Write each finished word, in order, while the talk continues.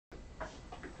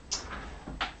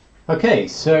Okay,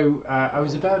 so I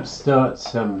was about to start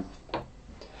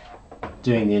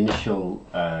doing the initial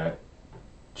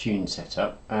tune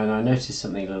setup, and I noticed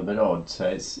something a little bit odd. So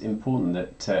it's important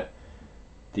that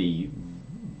the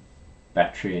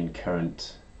battery and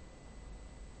current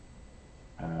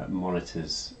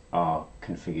monitors are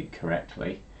configured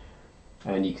correctly.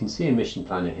 And you can see in Mission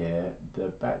Planner here, the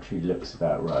battery looks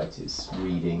about right. It's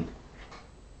reading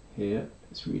here.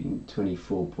 It's reading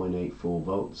 24.84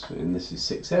 volts, and this is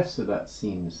 6F, so that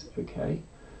seems okay.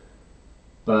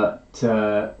 But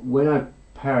when I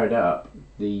power it up,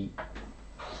 the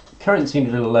current seemed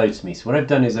a little low to me. So what I've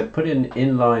done is I've put an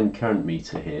inline current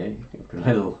meter here. I've got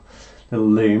a little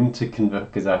loom to convert,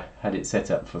 because I had it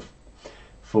set up for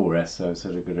 4S, so I've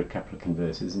sort of got a couple of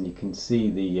converters, and you can see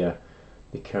the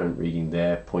current reading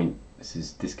there.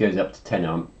 This goes up to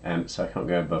 10 amps, so I can't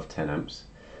go above 10 amps.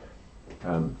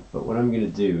 But what I'm going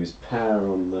to do is power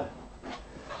on the,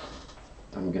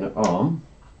 I'm going to arm.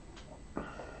 Motors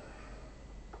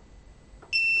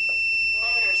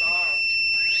armed.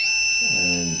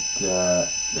 And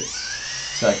let's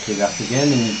cycle it up again,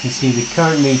 and you can see the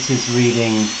current meter is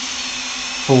reading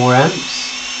 4 amps,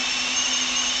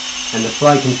 and the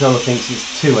flight controller thinks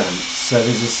it's 2 amps, so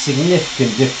there's a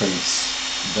significant difference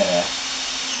there.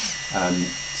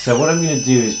 So what I'm going to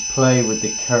do is play with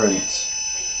the current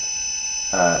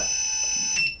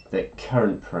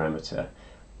parameter.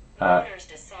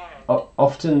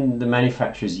 Often the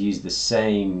manufacturers use the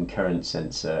same current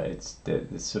sensor.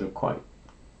 They're sort of quite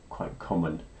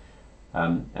common.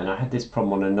 And I had this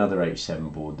problem on another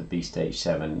H7 board, the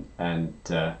H7, and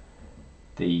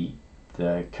the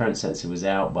current sensor was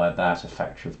out by about a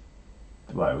factor of,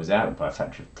 well, it was out by a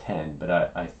factor of 10, but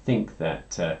I think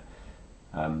that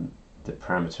the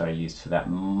parameter I used for that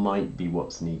might be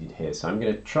what's needed here. So I'm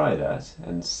going to try that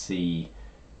and see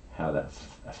how that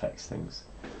affects things.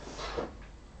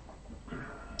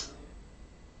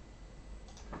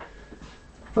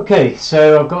 Okay,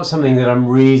 so I've got something that I'm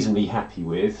reasonably happy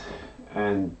with,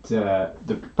 and the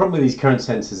problem with these current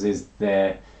sensors is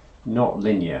they're not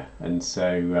linear, and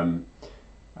so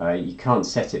you can't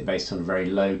set it based on a very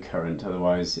low current,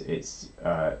 otherwise it's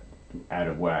out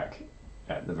of whack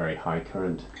at the very high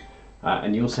current.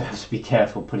 And you also have to be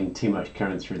careful putting too much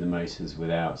current through the motors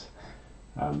without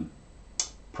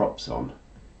props on.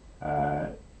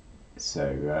 You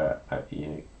know,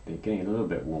 they're getting a little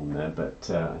bit warm there, but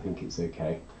I think it's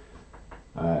okay.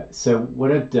 So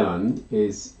what I've done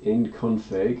is in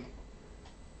config,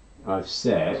 I've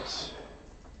set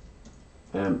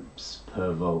amps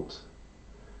per volt,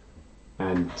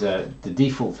 and the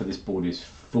default for this board is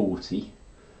 40,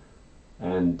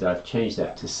 and I've changed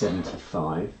that to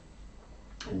 75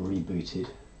 and rebooted.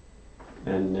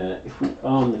 And if we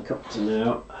arm the copter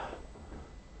now,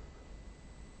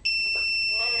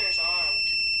 Motors armed.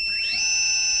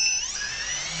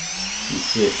 you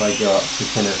see if I go up to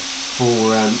kind of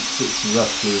 4 amps, it's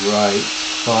roughly right.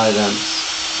 5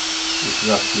 amps is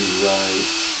roughly right.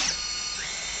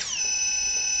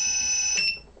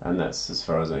 And that's as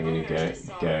far as I'm going to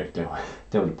go. Don't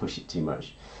want to push it too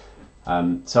much.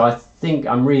 So I think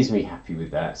I'm reasonably happy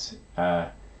with that.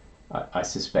 I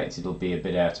suspect it'll be a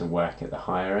bit out of whack at the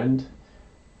higher end,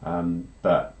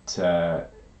 but I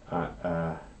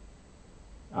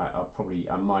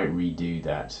might redo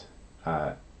that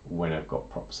when I've got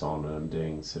props on and I'm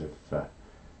doing sort of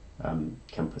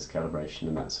compass calibration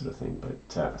and that sort of thing.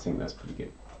 But I think that's pretty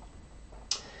good.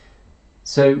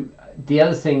 So the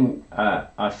other thing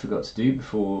I forgot to do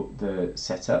before the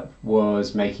setup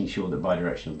was making sure that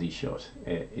Bi-Directional DSHOT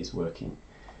is working.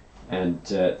 And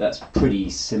that's pretty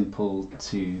simple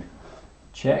to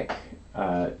check.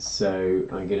 So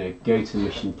I'm going to go to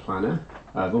Mission Planner.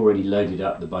 I've already loaded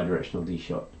up the Bi-Directional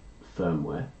DSHOT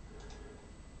firmware.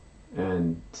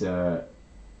 And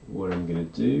what I'm going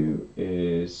to do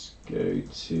is go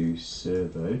to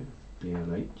Servo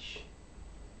BLH.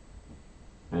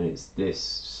 And it's this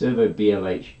Servo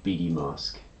BLH BD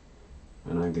mask.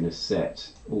 And I'm going to set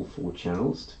all 4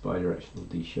 channels to Bi-Directional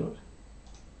DSHOT.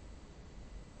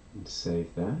 And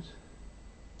save that.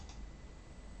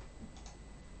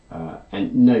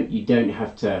 And note, you don't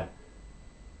have to,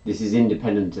 this is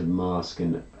independent of mask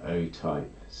and O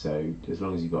type, so as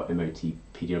long as you've got MOT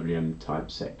PWM type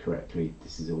set correctly,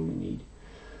 this is all you need.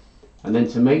 And then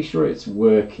to make sure it's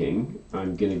working,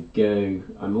 I'm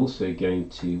also going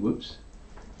to,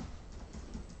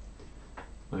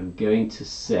 I'm going to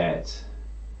set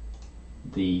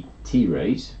the T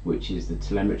rate, which is the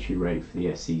telemetry rate for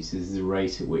the SE. So this is the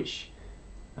rate at which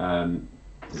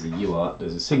there's a UART,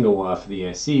 there's a signal wire for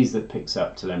the SEs that picks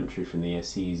up telemetry from the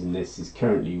SEs, and this is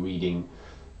currently reading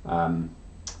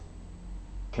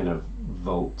kind of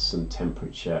volts and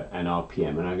temperature and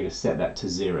RPM, and I'm going to set that to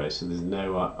 0, so there's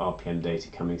no RPM data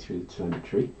coming through the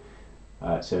telemetry.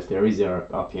 So if there is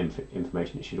RPM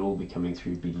information, it should all be coming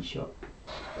through BD-SHOT.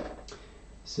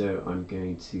 So I'm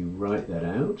going to write that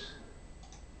out,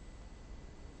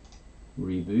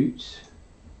 reboot,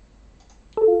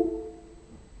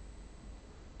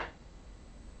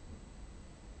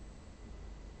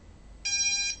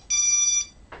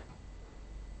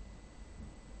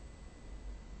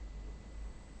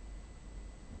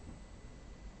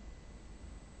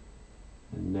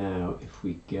 and now if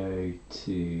we go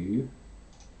to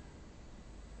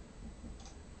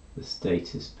the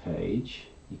status page,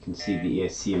 you can see the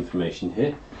ESC information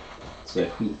here. So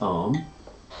if we arm,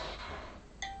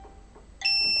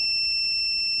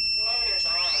 Motors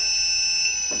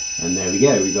on. and there we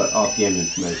go, we've got RPM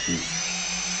information.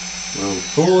 Well,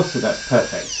 4, so that's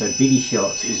perfect. So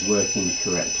BD-SHOT is working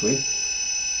correctly.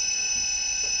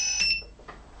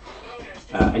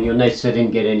 And you'll notice I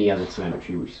didn't get any other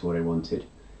telemetry, which is what I wanted.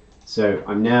 So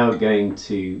I'm now going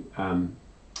to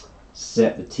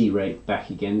set the T rate back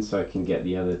again so I can get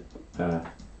the other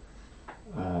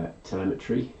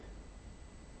telemetry.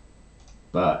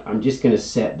 But I'm just going to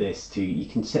set this to, you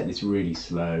can set this really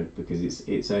slow because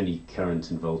it's only current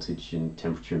and voltage and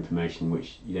temperature information,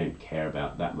 which you don't care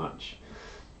about that much,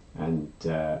 and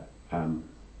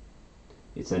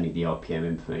it's only the RPM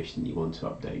information you want to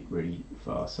update really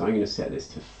fast. So I'm going to set this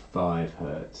to 5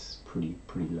 Hertz, pretty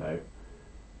low,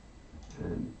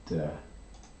 and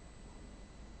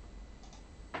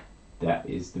that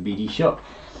is the BD-SHOT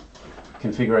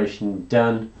configuration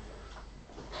done.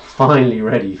 Finally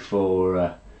ready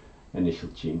for initial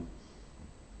tune.